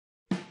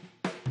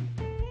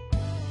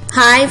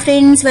Hi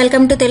friends,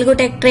 welcome to Telugu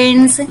tech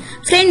trends.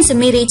 Friends,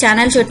 మీరు ఈ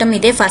channel చూడటం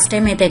ఇదే ఫస్ట్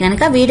టైం అయితే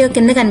గనక వీడియో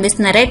కింద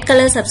కనిపిస్తున్న red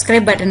colour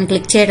subscribe button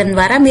click చేయడం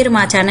ద్వారా మీరు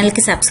మా ఛానల్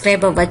కి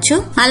సబ్స్క్రైబ్ అవ్వచ్చు.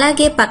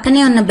 అలాగే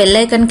పక్కనే ఉన్న బెల్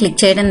ఐకాన్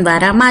క్లిక్ చేయడం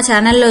ద్వారా మా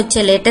ఛానల్లో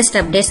వచ్చే లేటెస్ట్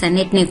అప్డేట్స్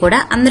అన్నిటినీ కూడా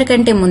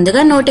అందరికంటే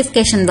ముందుగా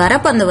నోటిఫికేషన్ ద్వారా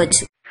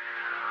పొందవచ్చు.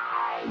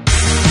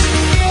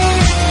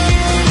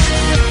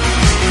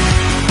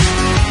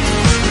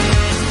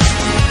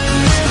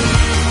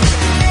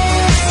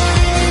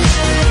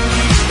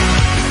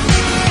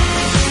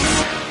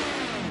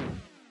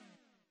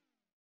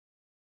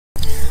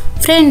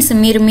 ఫ్రెండ్స్,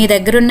 మీరు మీ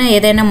దగ్గర ఉన్న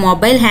ఏదైనా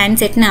మొబైల్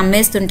హ్యాండ్సెట్ ని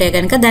అమ్మేస్తుంటే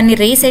గనక దాన్ని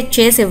రీసెట్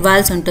చేసి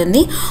ఇవ్వాల్సి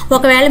ఉంటుంది.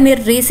 ఒకవేళ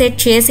మీరు రీసెట్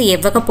చేసి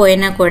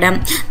ఇవ్వకపోయినా కూడా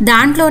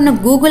దాంట్లో ఉన్న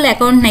గూగుల్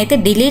అకౌంట్ ని అయితే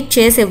డిలీట్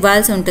చేసి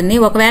ఇవ్వాల్సి ఉంటుంది.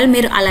 ఒకవేళ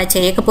మీరు అలా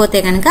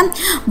చేయకపోతే గనక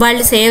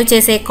వాళ్ళు సేవ్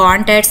చేసే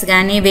కాంటాక్ట్స్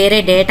కానీ వేరే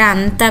డేటా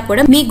అంతా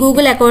కూడా మీ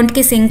గూగుల్ అకౌంట్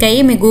కి సింక్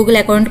అయ్యి మీ గూగుల్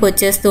అకౌంట్ కి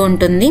వచ్చేస్తూ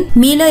ఉంటుంది.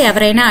 మీలో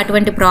ఎవరైనా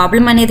అటువంటి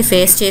ప్రాబ్లం అనేది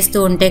ఫేస్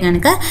చేస్తూ ఉంటే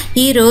గనక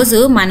ఈ రోజు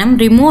మనం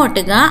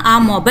రిమోట్ గా ఆ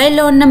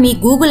మొబైల్లో ఉన్న మీ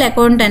గూగుల్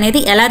అకౌంట్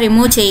అనేది ఎలా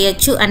రిమూవ్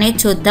చేయొచ్చు అనేది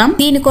చూద్దాం.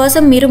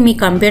 దీనికోసం మీరు మీ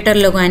కంప్యూటర్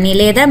లో గానీ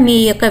లేదా మీ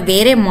యొక్క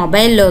వేరే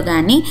మొబైల్లో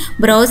గానీ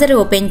బ్రౌజర్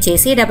ఓపెన్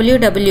చేసి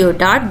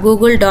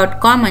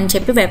www.google.com అని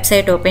చెప్పి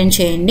వెబ్సైట్ ఓపెన్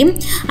చేయండి.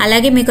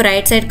 అలాగే మీకు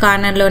రైట్ సైడ్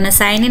కార్నర్ లో ఉన్న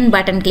సైన్ ఇన్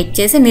బటన్ క్లిక్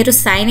చేసి మీరు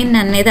సైన్ ఇన్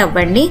అనేది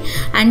అవ్వండి.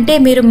 అంటే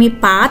మీరు మీ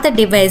పాత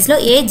డివైస్ లో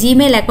ఏ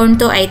జీమెయిల్ అకౌంట్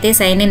తో అయితే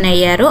సైన్ ఇన్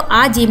అయ్యారో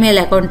ఆ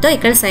జీమెయిల్ అకౌంట్ తో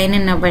ఇక్కడ సైన్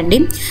ఇన్ అవ్వండి.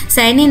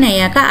 సైన్ ఇన్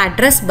అయ్యాక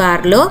అడ్రస్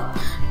బార్ లో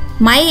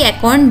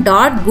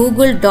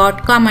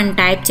myaccount.google.com అని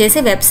టైప్ చేసి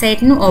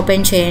వెబ్సైట్ ను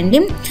ఓపెన్ చేయండి.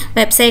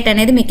 వెబ్సైట్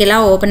అనేది మీకు ఇలా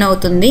ఓపెన్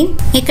అవుతుంది.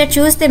 ఇక్కడ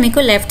చూస్తే మీకు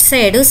లెఫ్ట్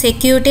సైడ్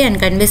సెక్యూరిటీ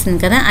అని కనిపిస్తుంది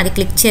కదా, అది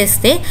క్లిక్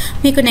చేస్తే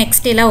మీకు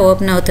నెక్స్ట్ ఇలా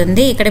ఓపెన్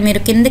అవుతుంది. ఇక్కడ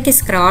మీరు కిందకి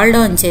స్క్రాల్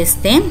డౌన్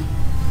చేస్తే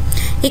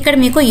ఇక్కడ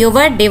మీకు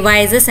యువర్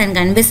డివైజెస్ అని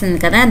కనిపిస్తుంది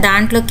కదా,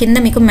 దాంట్లో కింద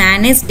మీకు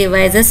మేనేజ్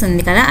డివైజెస్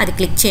ఉంది కదా, అది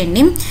క్లిక్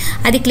చేయండి.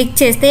 అది క్లిక్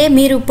చేస్తే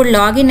మీరు ఇప్పుడు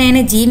లాగిన్ అయిన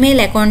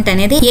జీమెయిల్ అకౌంట్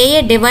అనేది ఏ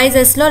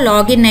డివైజెస్ లో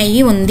లాగిన్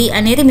అయ్యి ఉంది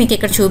అనేది మీకు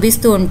ఇక్కడ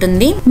చూపిస్తూ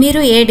ఉంటుంది.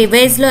 మీరు ఏ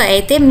డివైస్ లో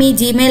అయితే మీ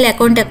జీమెయిల్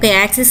అకౌంట్ యొక్క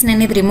యాక్సెస్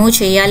అనేది రిమూవ్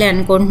చేయాలి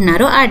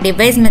అనుకుంటున్నారో ఆ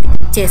డివైస్ మీద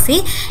క్లిక్ చేసి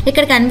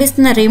ఇక్కడ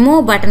కనిపిస్తున్న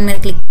రిమూవ్ బటన్ మీద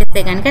క్లిక్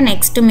చేస్తే కనుక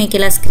నెక్స్ట్ మీకు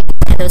ఇలా స్క్రీన్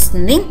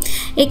వస్తుంది.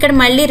 ఇక్కడ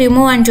మళ్ళీ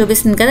రిమూవ్ అని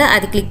చూపిస్తుంది కదా,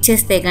 అది క్లిక్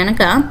చేస్తే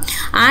కనుక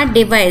ఆ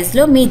డివైస్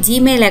లో మీ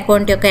జీమెయిల్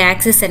అకౌంట్ యొక్క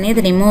యాక్సెస్ అనేది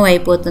రిమూవ్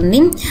అయిపోతుంది.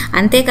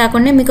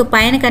 అంతేకాకుండా మీకు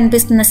పైన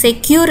కనిపిస్తున్న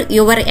సెక్యూర్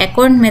యువర్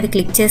అకౌంట్ మీద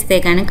క్లిక్ చేస్తే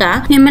కనుక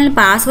మిమ్మల్ని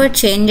పాస్వర్డ్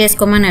చేంజ్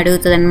చేసుకోమని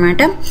అడుగుతుంది అనమాట.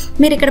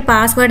 మీరు ఇక్కడ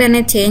పాస్వర్డ్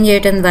అనేది చేంజ్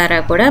చేయడం ద్వారా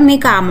కూడా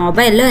మీకు ఆ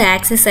మొబైల్లో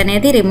యాక్సెస్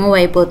అనేది రిమూవ్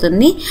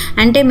అయిపోతుంది.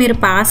 అంటే మీరు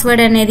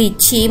పాస్వర్డ్ అనేది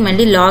ఇచ్చి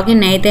మళ్ళీ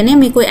లాగిన్ అయితేనే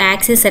మీకు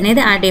యాక్సెస్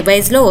అనేది ఆ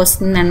డివైస్ లో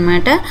వస్తుంది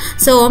అనమాట.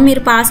 సో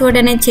మీరు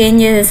పాస్వర్డ్ అనేది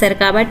చేంజ్ చేసేసారు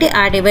కాబట్టి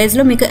ఆ డివైస్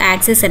లో మీకు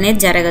యాక్సెస్ అనేది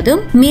జరగదు.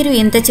 మీరు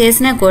ఇంత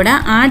చేసినా కూడా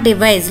ఆ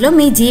డివైస్ లో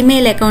మీ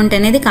జీమెయిల్ అకౌంట్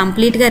అనేది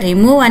కంప్లీట్ గా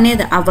రిమూవ్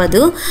అనేది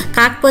అవ్వదు.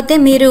 కాకపోతే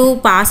మీరు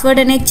పాస్వర్డ్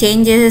అనేది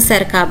చేంజ్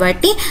చేసేసారు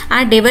కాబట్టి ఆ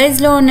డివైస్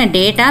లో ఉన్న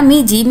డేటా మీ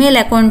జీమెయిల్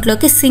అకౌంట్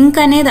లోకి సింక్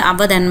అనేది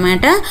అవ్వదు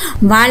అనమాట.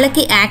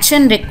 వాళ్ళకి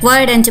యాక్షన్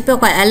రిక్వైర్డ్ అని చెప్పి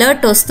ఒక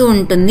అలర్ట్ వస్తూ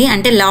ఉంటుంది,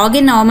 అంటే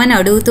లాగిన్ అవ్వమని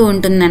అడుగుతూ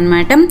ఉంటుంది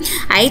అనమాట.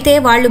 అయితే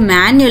వాళ్ళు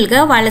మాన్యువల్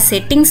గా వాళ్ళ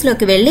సెట్టింగ్స్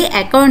లోకి వెళ్ళి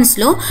అకౌంట్స్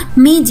లో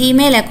మీ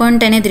జీమెయిల్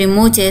అకౌంట్ అనేది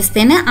రిమూవ్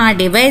చేస్తేనే ఆ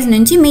డివైస్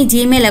నుంచి మీ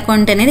జీమెయిల్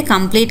అకౌంట్ అనేది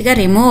కంప్లీట్ గా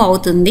రిమూవ్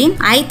అవుతుంది.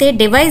 అయితే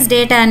డివైస్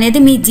డేటా అనేది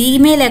మీ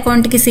జీమెయిల్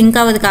అకౌంట్ కి సింక్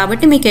అవ్వదు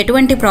కాబట్టి మీకు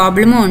ఎటువంటి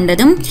ప్రాబ్లము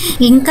ఉండదు.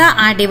 ఇంకా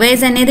ఆ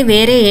డివైస్ అనేది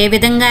వేరే ఏ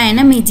విధంగా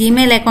అయినా మీ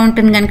జీమెయిల్ అకౌంట్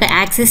కనుక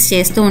యాక్సెస్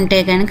చేస్తూ ఉంటే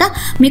కనుక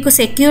మీకు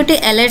సెక్యూరిటీ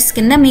అలర్ట్స్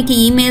కింద మీకు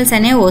ఈమెయిల్స్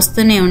అనేవి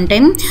వస్తూనే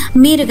ఉంటాయి.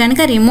 మీరు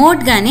కనుక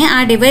రిమోట్ గానే ఆ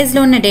డివైస్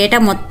లో ఉన్న డేటా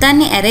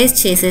మొత్తాన్ని ఎరేజ్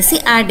చేసేసి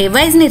ఆ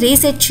డివైస్ ని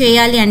రీసెట్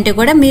చేయాలి అంటే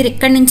కూడా మీరు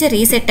ఇక్కడ నుంచి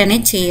రీసెట్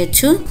అనేది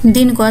చేయొచ్చు.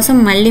 దీనికోసం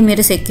మళ్ళీ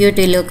మీరు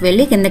సెక్యూరిటీలోకి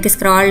వెళ్ళి కిందకి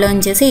స్క్రాల్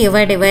డౌన్ చేసి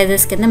యువర్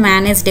డివైజెస్ కింద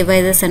మేనేజ్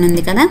డివైజెస్ అని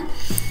ఉంది కదా,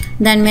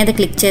 దాని మీద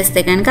క్లిక్ చేస్తే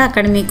కనుక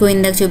అక్కడ మీకు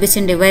ఇందాక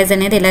చూపించిన డివైస్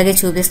అనేది ఇలాగే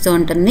చూపిస్తూ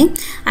ఉంటుంది.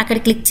 అక్కడ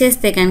క్లిక్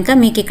చేస్తే కనుక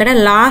మీకు ఇక్కడ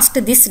లాస్ట్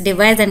దిస్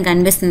డివైస్ అని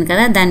కనిపిస్తుంది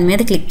కదా, దాని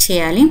మీద క్లిక్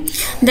చేయాలి.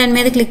 దాని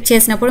మీద క్లిక్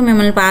చేసినప్పుడు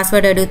మిమ్మల్ని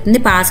పాస్వర్డ్ అడుగుతుంది.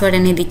 పాస్వర్డ్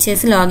అనేది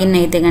ఇచ్చేసి లాగిన్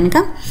అయితే కనుక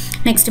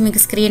నెక్స్ట్ మీకు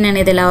స్క్రీన్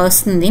అనేది ఇలా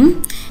వస్తుంది.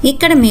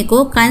 ఇక్కడ మీకు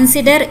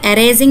కన్సిడర్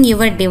ఎరేజింగ్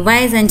యువర్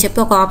డివైస్ అని చెప్పి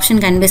ఒక ఆప్షన్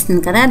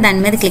కనిపిస్తుంది కదా, దాని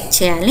మీద క్లిక్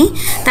చేయాలి.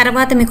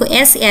 తర్వాత మీకు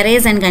ఎస్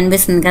ఎరేజ్ అని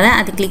కనిపిస్తుంది కదా,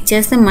 అది క్లిక్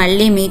చేస్తే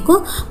మళ్ళీ మీకు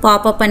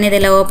పాపప్ అనేది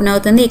ఇలా ఓపెన్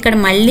అవుతుంది. ఇక్కడ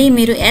మళ్ళీ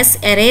మీరు ఎస్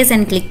ఎరేజ్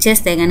అని క్లిక్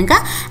చేస్తే కనుక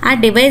ఆ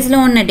డివైస్ లో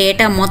ఉన్న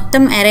డేటా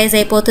మొత్తం ఎరేజ్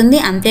అయిపోతుంది.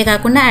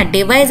 అంతేకాకుండా ఆ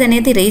డివైస్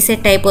అనేది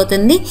రీసెట్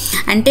అయిపోతుంది.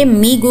 అంటే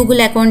మీ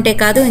గూగుల్ అకౌంటే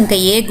కాదు ఇంకా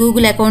ఏ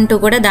గూగుల్ అకౌంట్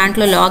కూడా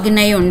దాంట్లో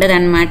లాగిన్ అయ్యి ఉండదు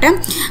అనమాట.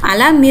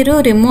 అలా మీరు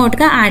రిమోట్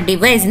గా ఆ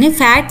డివైస్ ని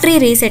ఫ్యాక్టరీ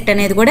రీసెట్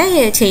అనేది కూడా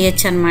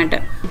చేయొచ్చు అనమాట.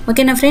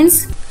 ఓకేనా ఫ్రెండ్స్?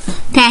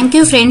 Thank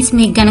you friends.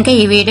 మీకు గనక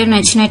ఈ వీడియో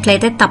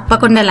నచ్చినట్లయితే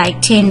తప్పకుండా లైక్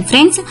చేయండి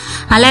ఫ్రెండ్స్.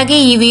 అలాగే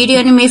ఈ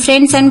వీడియోని మీ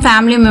ఫ్రెండ్స్ అండ్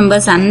ఫ్యామిలీ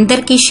మెంబర్స్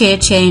అందరికీ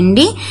షేర్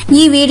చేయండి.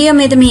 ఈ వీడియో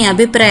మీద మీ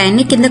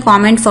అభిప్రాయాన్ని కింద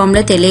కామెంట్ ఫామ్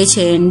లో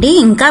తెలియచేయండి.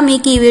 ఇంకా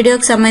మీకు ఈ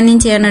వీడియోకి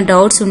సంబంధించి ఏమైనా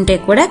డౌట్స్ ఉంటే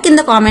కూడా కింద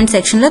కామెంట్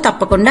సెక్షన్ లో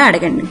తప్పకుండా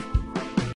అడగండి.